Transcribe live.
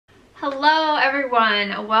Hello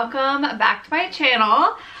everyone, welcome back to my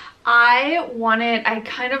channel. I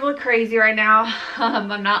kind of look crazy right now. I'm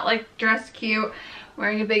not like dressed cute,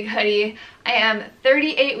 wearing a big hoodie. I am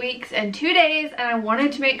 38 weeks and 2 days and I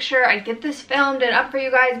wanted to make sure I get this filmed and up for you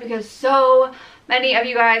guys because so many of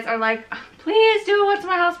you guys are like, please do a what's in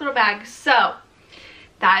my hospital bag. So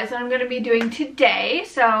that is what I'm going to be doing today.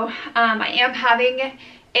 So I am having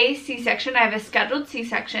a C-section. I have a scheduled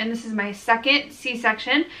C-section. This is my second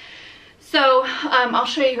C-section. So I'll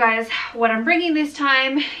show you guys what I'm bringing this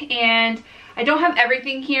time, and I don't have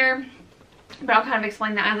everything here, but I'll kind of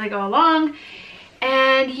explain that as I go along.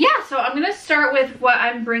 And yeah, so I'm gonna start with what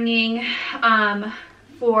I'm bringing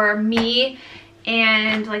for me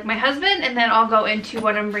and like my husband, and then I'll go into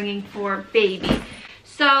what I'm bringing for baby.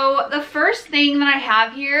 So the first thing that I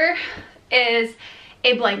have here is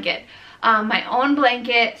a blanket. My own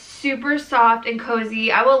blanket, super soft and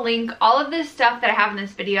cozy. I will link all of this stuff that I have in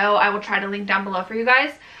this video. I will try to link down below for you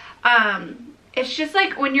guys. It's just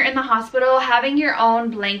like when you're in the hospital, having your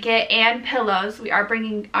own blanket and pillows. We are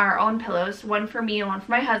bringing our own pillows, one for me and one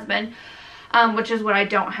for my husband, which is what I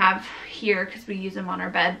don't have here because we use them on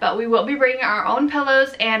our bed. But we will be bringing our own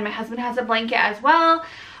pillows, and my husband has a blanket as well.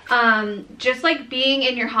 Just like being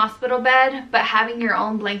in your hospital bed but having your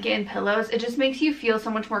own blanket and pillows, it just makes you feel so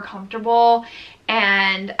much more comfortable.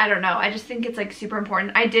 And I don't know, I just think it's like super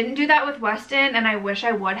important. I didn't do that with Weston and I wish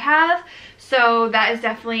I would have, so that is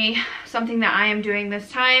definitely something that I am doing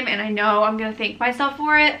this time, and I know I'm gonna thank myself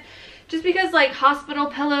for it, just because like hospital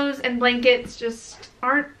pillows and blankets just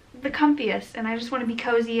aren't the comfiest, and I just want to be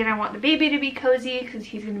cozy, and I want the baby to be cozy because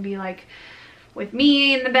he's gonna be like with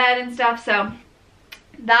me in the bed and stuff. So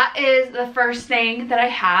that is the first thing that I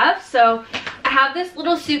have. So I have this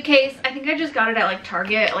little suitcase. I think I just got it at like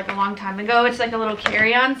Target like a long time ago. It's like a little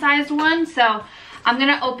carry-on sized one. So I'm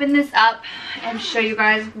gonna open this up and show you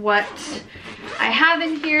guys what I have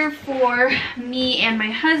in here for me and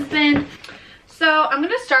my husband. So I'm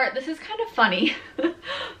gonna start, this is kind of funny, but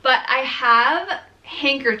I have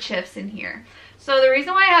handkerchiefs in here. So the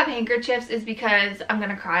reason why I have handkerchiefs is because I'm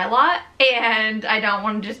gonna cry a lot and I don't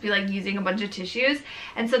want to just be like using a bunch of tissues.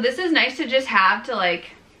 And so this is nice to just have to like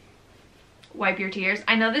wipe your tears.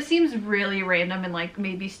 I know this seems really random and like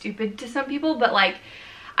maybe stupid to some people, but like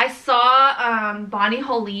I saw Bonnie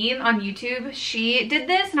Holeen on YouTube. She did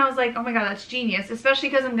this and I was like, oh my god, that's genius. Especially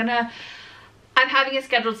because I'm having a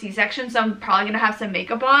scheduled C-section, so I'm probably gonna have some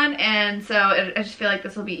makeup on, and so I just feel like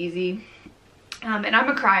this will be easy. And I'm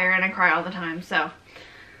a crier and I cry all the time, so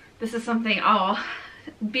this is something I'll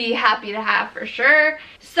be happy to have for sure.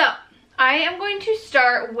 So I am going to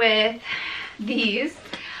start with these.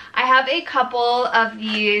 I have a couple of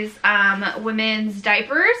these women's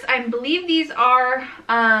diapers. I believe these are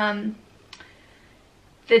the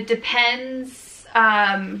Depends.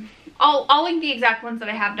 I'll link the exact ones that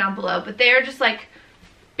I have down below, but they are just like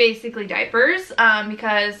basically diapers,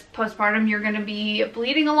 because postpartum you're going to be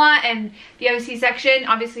bleeding a lot, and if you have a C-section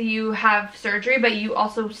obviously you have surgery but you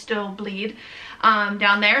also still bleed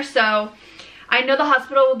down there. So I know the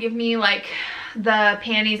hospital will give me like the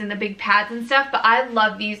panties and the big pads and stuff, but I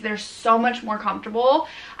love these. They're so much more comfortable.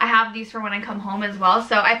 I have these for when I come home as well,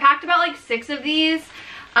 so I packed about like 6 of these,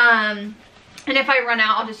 and if I run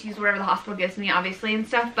out, I'll just use whatever the hospital gives me, obviously, and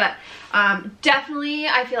stuff. But definitely,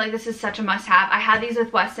 I feel like this is such a must-have. I had these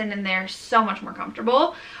with Weston, and they're so much more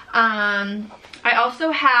comfortable. I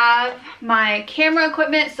also have my camera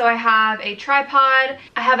equipment. So I have a tripod.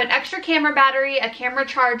 I have an extra camera battery, a camera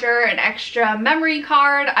charger, an extra memory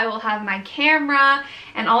card. I will have my camera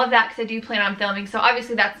and all of that because I do plan on filming. So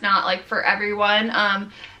obviously, that's not like for everyone.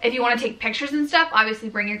 If you want to take pictures and stuff, obviously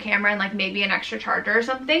bring your camera and like maybe an extra charger or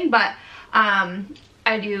something. But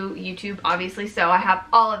I do YouTube obviously, so I have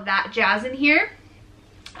all of that jazz in here.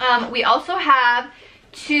 We also have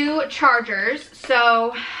 2 chargers.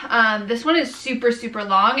 So this one is super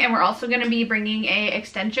long, and we're also going to be bringing a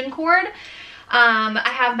extension cord. I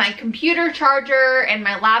have my computer charger and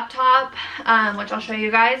my laptop, which I'll show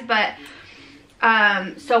you guys, but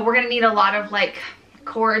so we're going to need a lot of like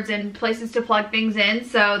cords and places to plug things in.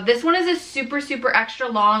 So this one is a super extra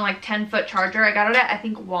long like 10-foot charger. I got it at I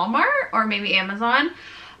think Walmart or maybe Amazon.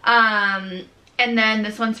 And then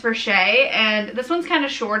this one's for Shay, and this one's kind of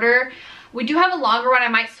shorter. We do have a longer one. I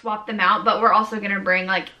might swap them out, but we're also gonna bring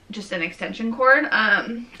like just an extension cord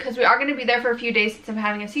because we are gonna be there for a few days since I'm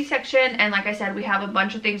having a C-section, and like I said, we have a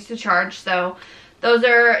bunch of things to charge, so those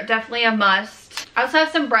are definitely a must. I also have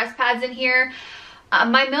some breast pads in here.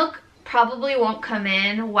 My milk probably won't come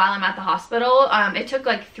in while I'm at the hospital. It took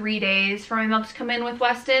like 3 days for my milk to come in with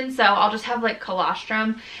Weston, so I'll just have like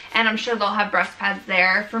colostrum, and I'm sure they'll have breast pads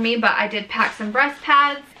there for me, but I did pack some breast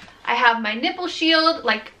pads. I have my nipple shield.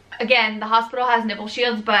 Like, again, the hospital has nipple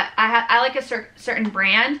shields, but I like a certain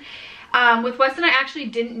brand. With Weston, I actually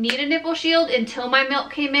didn't need a nipple shield until my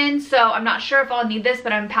milk came in, so I'm not sure if I'll need this,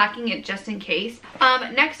 but I'm packing it just in case.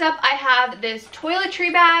 Next up, I have this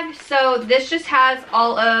toiletry bag. So this just has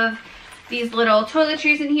all of these little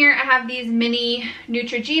toiletries in here. I have these mini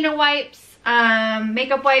Neutrogena wipes,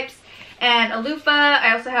 makeup wipes, and a loofah.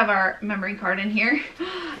 I also have our memory card in here.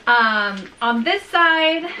 On this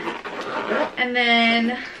side, and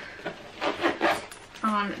then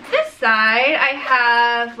on this side, I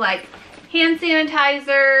have like hand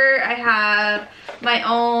sanitizer. I have my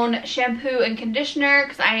own shampoo and conditioner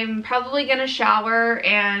because I'm probably gonna shower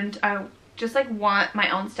and I just like want my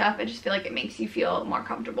own stuff. I just feel like it makes you feel more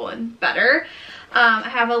comfortable and better. I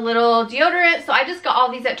have a little deodorant. So I just got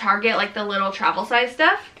all these at Target, like the little travel size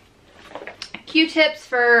stuff. Q-tips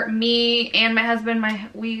for me and my husband.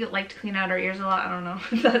 We like to clean out our ears a lot. I don't know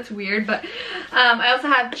if that's weird, but I also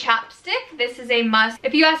have chapstick. This is a must.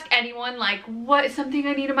 If you ask anyone like what is something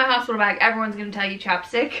I need in my hospital bag, everyone's gonna tell you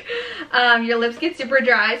chapstick. Your lips get super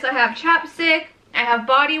dry, so I have chapstick. I have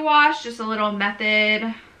body wash, just a little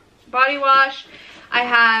Method body wash. I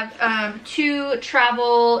have 2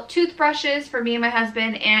 travel toothbrushes for me and my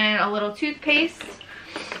husband and a little toothpaste.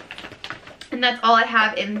 And that's all I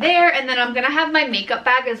have in there. And then I'm gonna have my makeup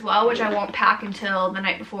bag as well, which I won't pack until the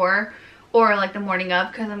night before or like the morning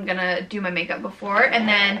of, because I'm gonna do my makeup before. And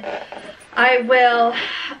then I will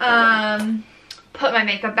put my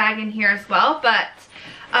makeup bag in here as well. But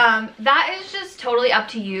that is just totally up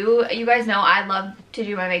to you. You guys know I love to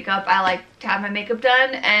do my makeup. I like to have my makeup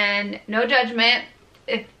done, and no judgment.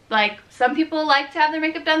 If like some people like to have their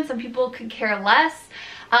makeup done, some people could care less.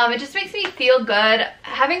 It just makes me feel good.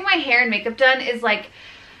 Having my hair and makeup done is like,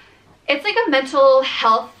 it's like a mental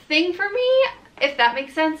health thing for me, if that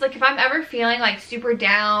makes sense. Like if I'm ever feeling like super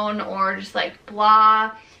down or just like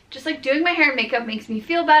blah, just like doing my hair and makeup makes me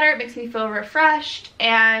feel better. It makes me feel refreshed,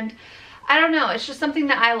 and I don't know, it's just something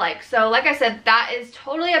that I like. So like I said, that is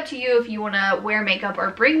totally up to you if you want to wear makeup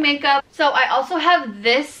or bring makeup. So I also have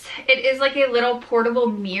this. It is like a little portable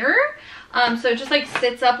mirror. So it just like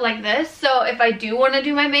sits up like this. So if I do want to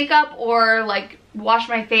do my makeup or like wash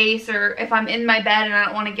my face, or if I'm in my bed and I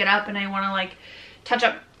don't want to get up and I want to like touch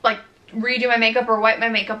up, like redo my makeup or wipe my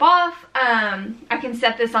makeup off, I can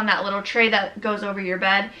set this on that little tray that goes over your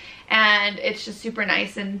bed, and it's just super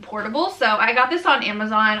nice and portable. So I got this on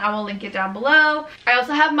Amazon. I will link it down below. I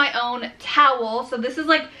also have my own towel. So this is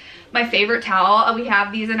like my favorite towel. We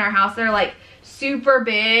have these in our house. They're like super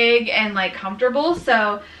big and like comfortable.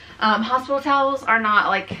 So hospital towels are not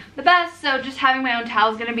like the best, so just having my own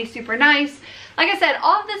towel is going to be super nice. Like I said,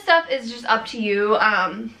 all of this stuff is just up to you.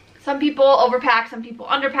 Some people overpack, some people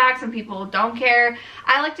underpack, some people don't care.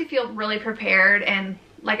 I like to feel really prepared and,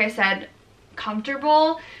 like I said,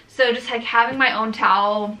 comfortable. So just like having my own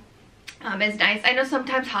towel is nice. I know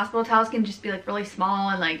sometimes hospital towels can just be like really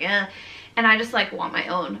small and like and I just like want my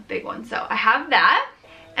own big one. So I have that.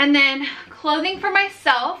 And then clothing for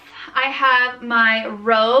myself, I have my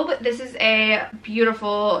robe. This is a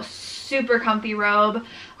beautiful, super comfy robe.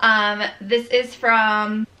 This is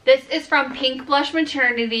from Pink Blush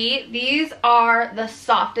Maternity. These are the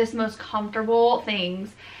softest, most comfortable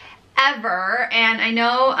things ever. And I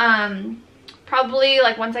know probably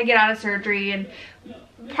like once I get out of surgery, and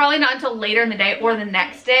probably not until later in the day or the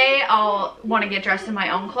next day, I'll want to get dressed in my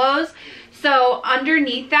own clothes. So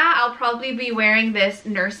underneath that, I'll probably be wearing this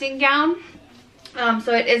nursing gown.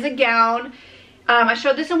 So it is a gown. I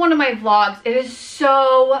showed this in one of my vlogs. It is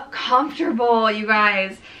so comfortable, you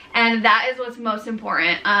guys. And that is what's most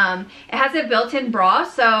important. It has a built-in bra,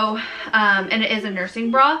 so, and it is a nursing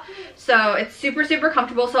bra. So it's super, super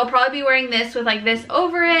comfortable. So I'll probably be wearing this with like this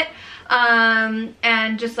over it.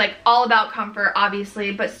 And just like all about comfort,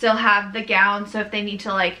 obviously, but still have the gown. So if they need to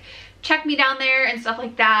like check me down there and stuff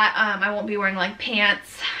like that, I won't be wearing like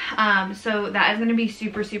pants. So that is going to be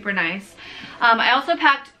super, super nice. I also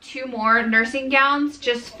packed 2 more nursing gowns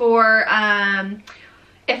just for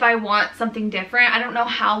if I want something different. I don't know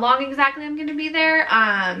how long exactly I'm going to be there.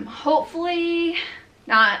 Hopefully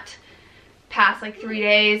not past like 3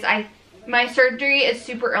 days. My surgery is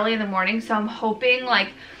super early in the morning, so I'm hoping like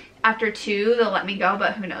after 2 they'll let me go,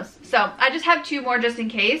 but who knows. So I just have 2 more just in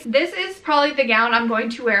case. This is probably the gown I'm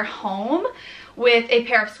going to wear home with a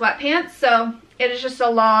pair of sweatpants. So it is just a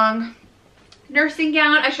long nursing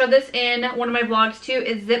gown. I showed this in one of my vlogs too.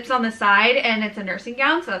 It zips on the side and it's a nursing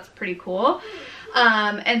gown, so that's pretty cool.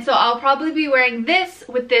 And so I'll probably be wearing this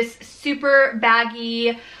with this super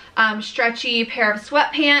baggy, stretchy pair of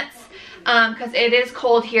sweatpants, because it is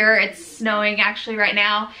cold here. It's snowing actually right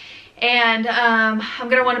now. and I'm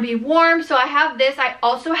gonna want to be warm, so I have this. I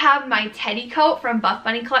also have my teddy coat from Buff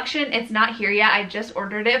Bunny collection. It's not here yet. I just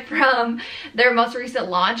ordered it from their most recent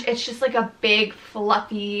launch. It's just like a big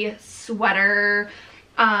fluffy sweater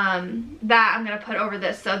that I'm gonna put over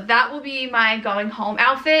this, so that will be my going home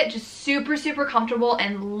outfit. Just super comfortable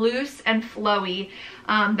and loose and flowy.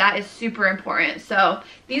 That is super important. So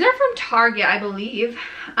these are from Target, I believe.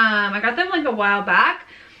 I got them like a while back.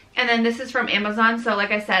 And then this is from Amazon. So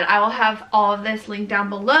like I said, I will have all of this linked down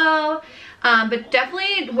below. But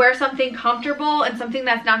definitely wear something comfortable and something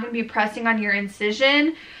that's not going to be pressing on your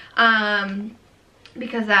incision.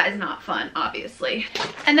 Because that is not fun, obviously.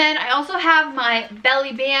 And then I also have my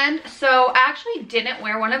belly band. So I actually didn't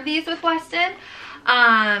wear one of these with Weston.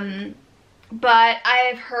 But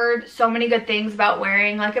I've heard so many good things about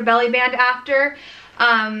wearing like a belly band after.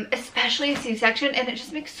 Especially a C-section, and it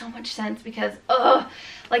just makes so much sense because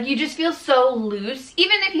like you just feel so loose.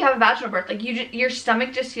 Even if you have a vaginal birth, like your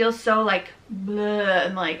stomach just feels so like bleh,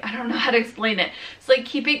 and like I don't know how to explain it. It's like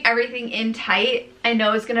keeping everything in tight, I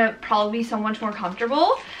know is gonna probably be so much more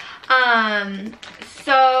comfortable.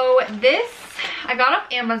 So this I got off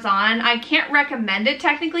Amazon. I can't recommend it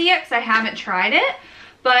technically yet because I haven't tried it,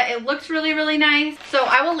 but it looks really nice. So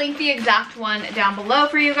I will link the exact one down below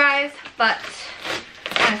for you guys, but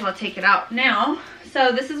might as well take it out now.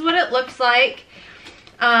 So this is what it looks like.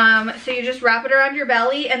 So you just wrap it around your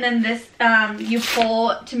belly, and then this you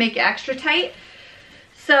pull to make it extra tight.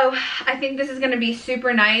 So I think this is going to be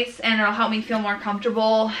super nice, and it'll help me feel more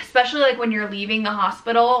comfortable, especially like when you're leaving the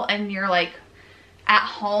hospital and you're like at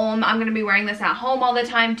home. I'm going to be wearing this at home all the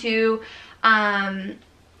time too,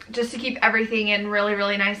 just to keep everything in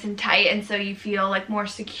really nice and tight, and so you feel like more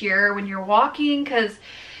secure when you're walking. Because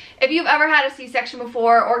if you've ever had a C-section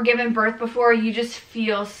before or given birth before, you just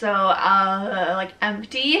feel so like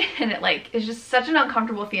empty, and it like is just such an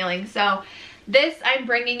uncomfortable feeling. So this I'm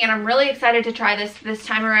bringing, and I'm really excited to try this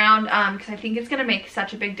time around because I think it's gonna make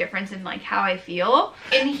such a big difference in like how I feel.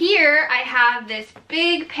 In here I have this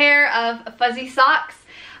big pair of fuzzy socks.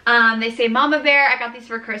 They say Mama Bear. I got these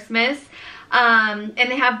for Christmas. And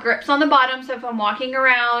they have grips on the bottom, so if I'm walking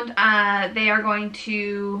around, they are going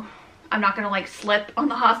to, I'm not going to like slip on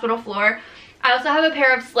the hospital floor. I also have a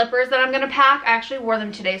pair of slippers that I'm going to pack. I actually wore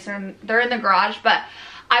them today, so they're in the garage, but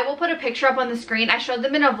I will put a picture up on the screen. I showed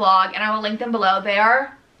them in a vlog, and I will link them below. They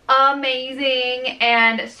are amazing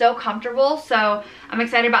and so comfortable, so I'm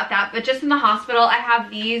excited about that. But just in the hospital, I have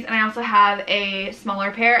these, and I also have a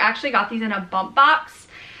smaller pair. I actually got these in a bump box.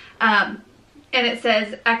 And it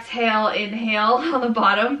says exhale, inhale on the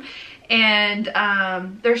bottom, and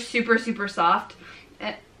they're super soft.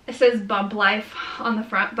 It says bump life on the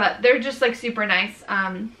front, but they're just like super nice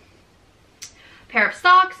pair of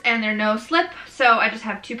socks, and they're no slip, so I just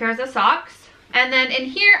have 2 pairs of socks. And then in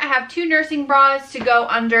here I have 2 nursing bras to go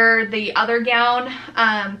under the other gown,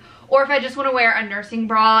 or if I just want to wear a nursing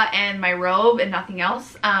bra and my robe and nothing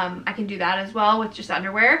else, I can do that as well with just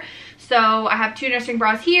underwear. So I have 2 nursing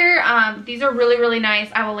bras here. These are really nice.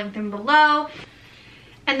 I will link them below.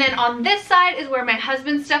 And then on this side is where my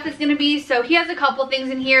husband's stuff is going to be. So he has a couple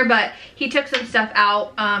things in here, but he took some stuff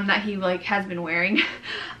out that he like has been wearing.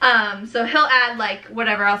 So he'll add like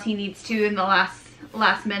whatever else he needs to in the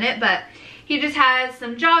last minute, but he just has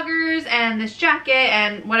some joggers and this jacket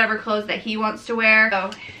and whatever clothes that he wants to wear.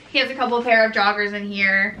 So he has a couple pair of joggers in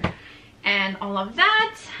here and all of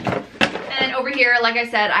that. And over here, like I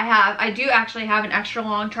said, I do actually have an extra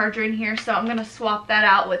long charger in here, so I'm gonna swap that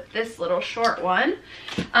out with this little short one.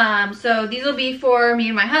 So these will be for me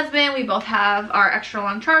and my husband. We both have our extra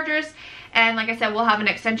long chargers, and like I said, we'll have an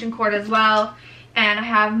extension cord as well. And I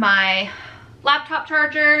have my laptop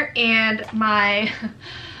charger and my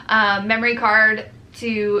memory card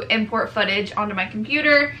to import footage onto my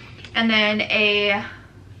computer, and then a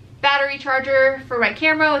battery charger for my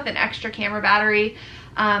camera with an extra camera battery,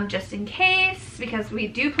 just in case, because we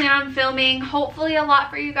do plan on filming hopefully a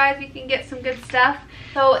lot for you guys. We can get some good stuff.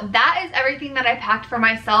 So that is everything that I packed for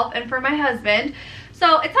myself and for my husband.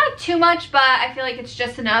 So it's not too much, but I feel like it's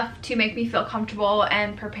just enough to make me feel comfortable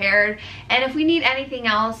and prepared. And if we need anything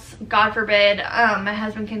else, God forbid, my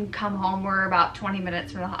husband can come home. We're about 20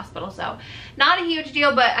 minutes from the hospital, so not a huge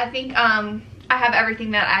deal, but I think I have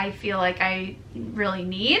everything that I feel like I really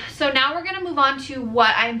need. So now we're gonna move on to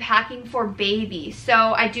what I'm packing for baby. So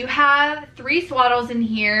I do have 3 swaddles in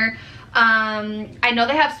here. I know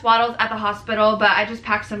they have swaddles at the hospital, but I just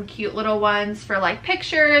packed some cute little ones for like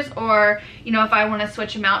pictures, or you know, if I want to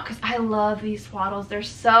switch them out, because I love these swaddles. They're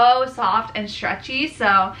so soft and stretchy,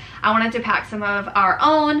 so I wanted to pack some of our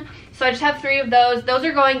own. So I just have 3 of those. Those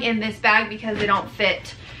are going in this bag because they don't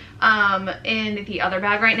fit in the other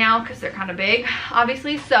bag right now because they're kind of big,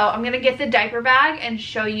 obviously. So I'm gonna get the diaper bag and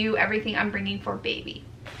show you everything I'm bringing for baby.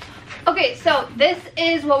 Okay, so this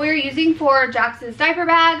is what we were using for Jax's diaper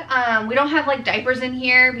bag. We don't have like diapers in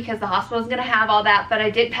here because the hospital is gonna have all that, but I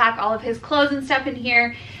did pack all of his clothes and stuff in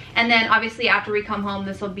here. And then obviously after we come home,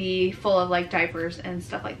 this will be full of like diapers and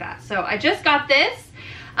stuff like that. So I just got this.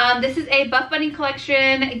 This is a Buff Bunny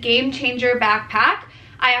Collection Game Changer backpack.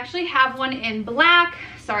 I actually have one in black.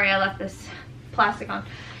 Sorry, I left this plastic on.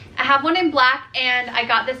 I have one in black, and I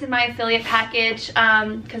got this in my affiliate package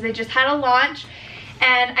because they just had a launch.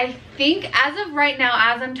 And I think as of right now,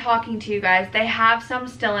 as I'm talking to you guys, they have some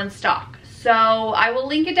still in stock. So I will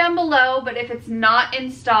link it down below, but if it's not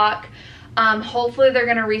in stock, hopefully they're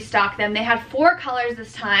gonna restock them. They had 4 colors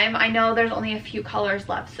this time. I know there's only a few colors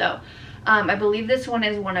left, so I believe this one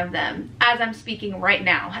is one of them as I'm speaking right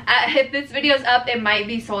now. If this video's up, it might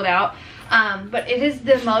be sold out. But it is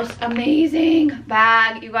the most amazing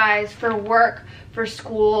bag, you guys, for work, for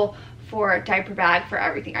school, for a diaper bag, for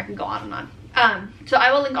everything. I can go on and on. So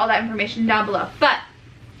I will link all that information down below. But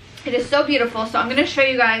it is so beautiful. So I'm going to show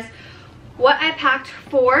you guys what I packed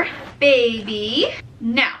for baby.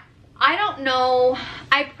 Now, I don't know.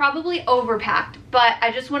 I probably overpacked, but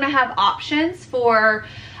I just want to have options for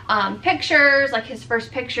pictures, like his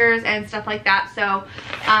first pictures and stuff like that. So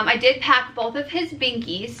I did pack both of his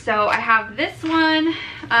binkies. So I have this one,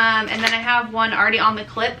 and then I have one already on the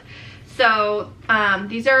clip. So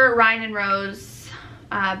these are Ryan and Rose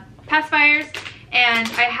pacifiers, and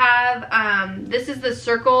I have this is the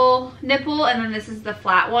circle nipple, and then this is the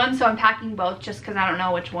flat one. So I'm packing both just because I don't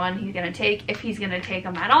know which one he's gonna take, if he's gonna take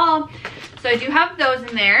them at all. So I do have those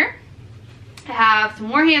in there. I have some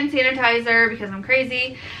more hand sanitizer because I'm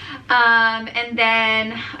crazy. And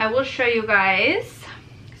then I will show you guys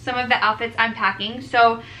some of the outfits I'm packing.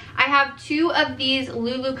 So I have 2 of these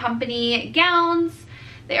Lulu Company gowns.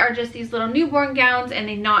 They are just these little newborn gowns, and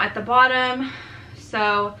they knot at the bottom.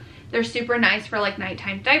 So they're super nice for like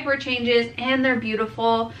nighttime diaper changes, and they're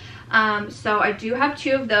beautiful. So I do have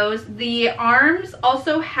 2 of those. The arms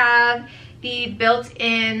also have the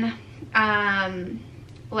built-in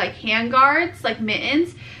like hand guards, like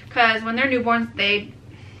mittens, because when they're newborns,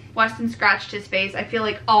 Weston scratched his face. I feel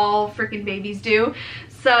like all freaking babies do.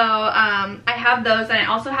 So I have those, and I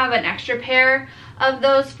also have an extra pair of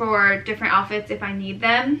those for different outfits if I need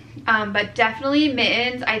them. But definitely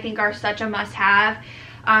mittens, I think, are such a must-have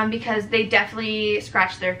because they definitely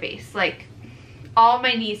scratch their face. Like all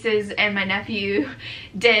my nieces and my nephew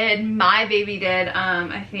did, my baby did.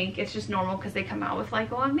 I think it's just normal because they come out with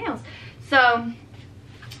like long nails. So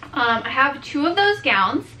I have 2 of those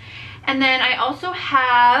gowns, and then I also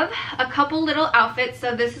have a couple little outfits.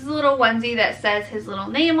 So this is a little onesie that says his little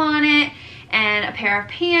name on it, and a pair of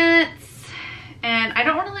pants. And I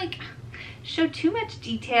don't want to like show too much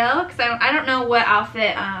detail because I don't know what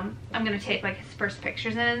outfit I'm gonna take like his first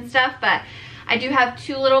pictures in and stuff, but I do have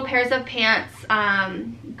 2 little pairs of pants,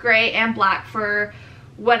 gray and black for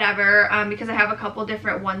whatever, because I have a couple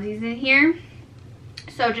different onesies in here.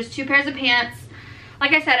 So just 2 pairs of pants.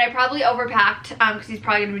 Like I said, I probably overpacked because he's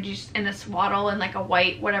probably going to be just in a swaddle and like a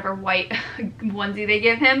white, whatever white onesie they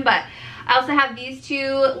give him. But I also have these 2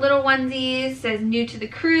 little onesies. It says new to the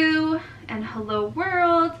crew and hello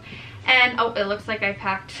world. And oh, it looks like I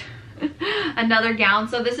packed another gown.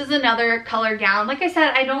 So this is another color gown. Like I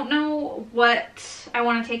said, I don't know what I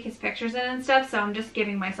want to take his pictures in and stuff, so I'm just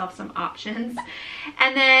giving myself some options.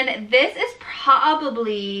 And then this is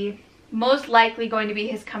probably most likely going to be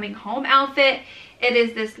his coming home outfit. It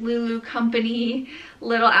is this Lulu Company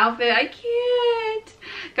little outfit. I can't.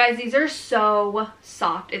 Guys, these are so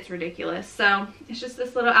soft. It's ridiculous. So it's just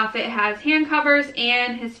this little outfit. It has hand covers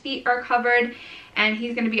and his feet are covered. And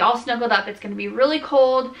he's going to be all snuggled up. It's going to be really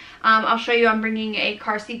cold. I'll show you. I'm bringing a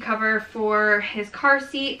car seat cover for his car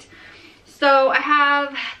seat. So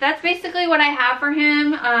that's basically what I have for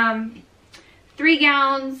him. 3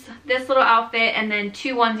 gowns, this little outfit, and then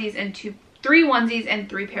 2 onesies and 3 onesies and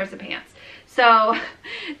 3 pairs of pants. So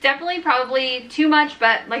definitely probably too much,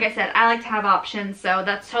 but like I said, I like to have options, so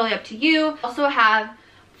that's totally up to you. Also have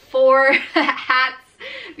 4 hats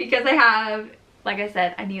because I have, like I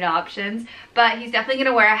said, I need options. But he's definitely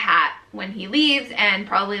gonna wear a hat when he leaves, and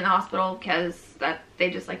probably in the hospital because they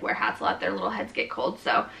just like wear hats a lot. Their little heads get cold.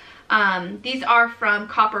 So these are from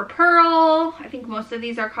Copper Pearl. I think most of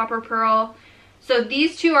these are Copper Pearl. So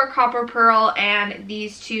these 2 are Copper Pearl, and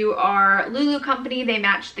these 2 are Lulu Company. They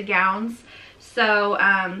match the gowns. So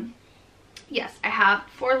yes, I have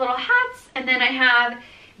 4 little hats, and then I have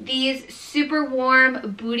these super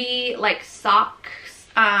warm booty like socks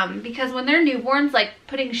because when they're newborns, like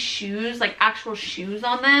putting shoes, like actual shoes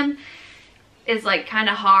on them is like kind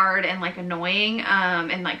of hard and like annoying,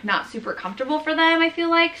 and like not super comfortable for them, I feel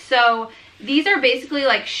like. So these are basically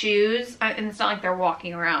like shoes, and it's not like they're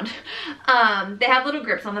walking around. They have little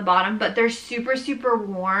grips on the bottom, but they're super, super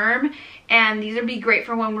warm, and these would be great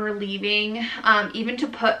for when we're leaving, even to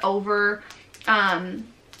put over,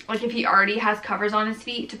 like if he already has covers on his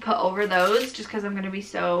feet, to put over those, just because I'm going to be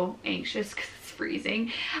so anxious because it's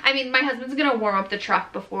freezing. I mean, my husband's going to warm up the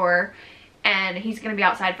truck before, and he's going to be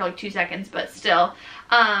outside for like 2 seconds, but still.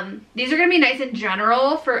 These are going to be nice in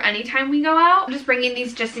general for any time we go out. I'm just bringing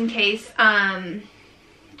these just in case,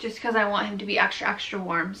 just because I want him to be extra, extra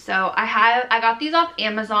warm. So I got these off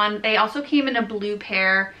Amazon. They also came in a blue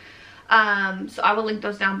pair, so I will link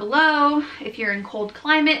those down below if you're in cold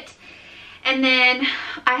climate. And then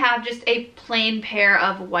I have just a plain pair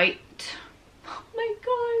of white, oh my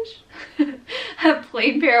gosh, a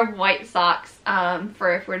plain pair of white socks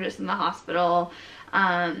for if we're just in the hospital,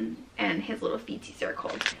 and his little feeties are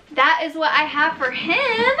cold. That is what I have for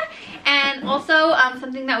him. And also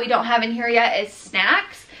something that we don't have in here yet is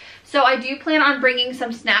snacks. So I do plan on bringing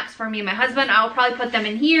some snacks for me and my husband. I'll probably put them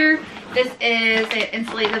in here. This is an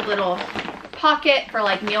insulated little pocket for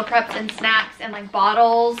like meal preps and snacks and like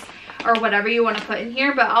bottles or whatever you want to put in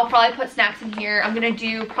here, but I'll probably put snacks in here. I'm gonna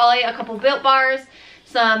do probably a couple Built bars,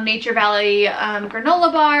 some Nature Valley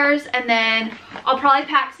granola bars, and then I'll probably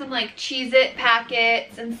pack some like Cheez-It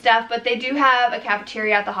packets and stuff. But they do have a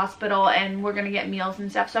cafeteria at the hospital, and we're gonna get meals and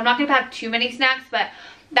stuff, so I'm not gonna pack too many snacks. But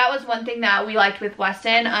that was one thing that we liked with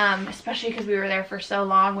Weston, especially because we were there for so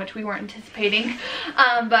long, which we weren't anticipating.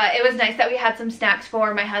 But it was nice that we had some snacks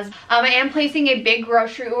for my husband. I am placing a big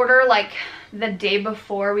grocery order like the day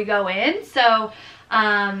before we go in, so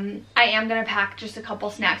I am gonna pack just a couple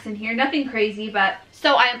snacks in here, nothing crazy. But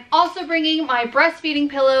so I am also bringing my breastfeeding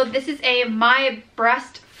pillow. This is a My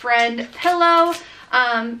Breast Friend pillow.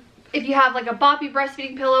 If you have like a boppy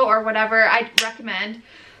breastfeeding pillow or whatever, I'd recommend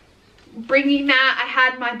bringing that. I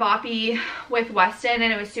had my boppy with Weston,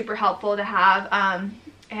 and it was super helpful to have,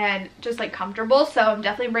 and just like comfortable. So I'm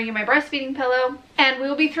definitely bringing my breastfeeding pillow, and we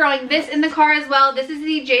will be throwing this in the car as well. This is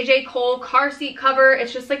the JJ Cole car seat cover.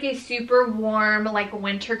 It's just like a super warm like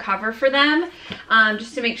winter cover for them,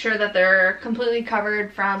 just to make sure that they're completely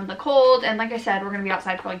covered from the cold. And like I said, we're gonna be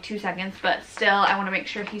outside for like 2 seconds, but still I want to make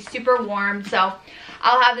sure he's super warm. So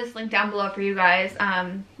I'll have this link down below for you guys.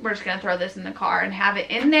 We're just gonna throw this in the car and have it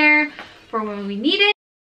in there for when we need it.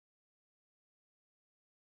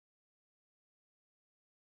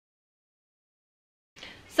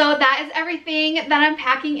 So that is everything that I'm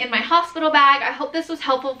packing in my hospital bag. I hope this was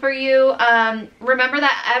helpful for you. Remember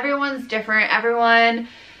that everyone's different. Everyone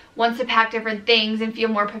wants to pack different things and feel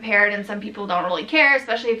more prepared, and some people don't really care,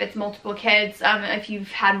 especially if it's multiple kids, if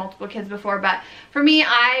you've had multiple kids before. But for me,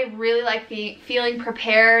 I really like feeling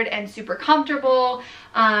prepared and super comfortable,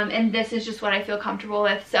 and this is just what I feel comfortable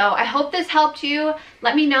with. So I hope this helped you.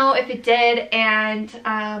 Let me know if it did. And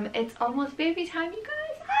it's almost baby time, you guys.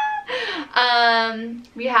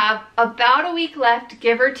 We have about a week left,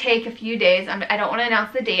 give or take a few days. I don't want to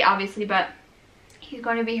announce the date obviously, but he's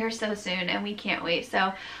going to be here so soon and we can't wait.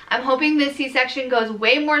 So I'm hoping this C-section goes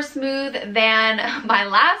way more smooth than my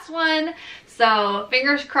last one. So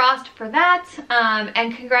fingers crossed for that.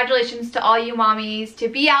 And congratulations to all you mommies to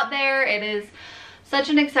be out there. It is such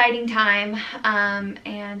an exciting time,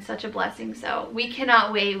 and such a blessing. So we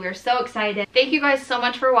cannot wait. We're so excited. Thank you guys so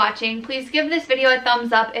much for watching. Please give this video a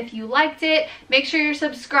thumbs up if you liked it. Make sure you're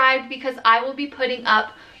subscribed, because I will be putting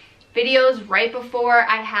up videos right before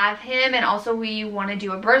I have him. And also we want to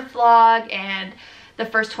do a birth vlog and the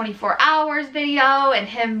first 24 hours video and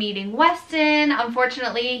him meeting Weston.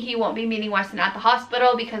 Unfortunately, he won't be meeting Weston at the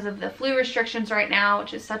hospital because of the flu restrictions right now,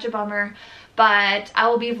 which is such a bummer. But I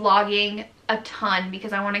will be vlogging a ton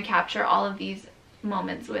because I want to capture all of these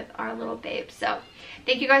moments with our little babe. So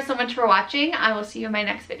thank you guys so much for watching. I will see you in my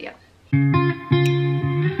next video.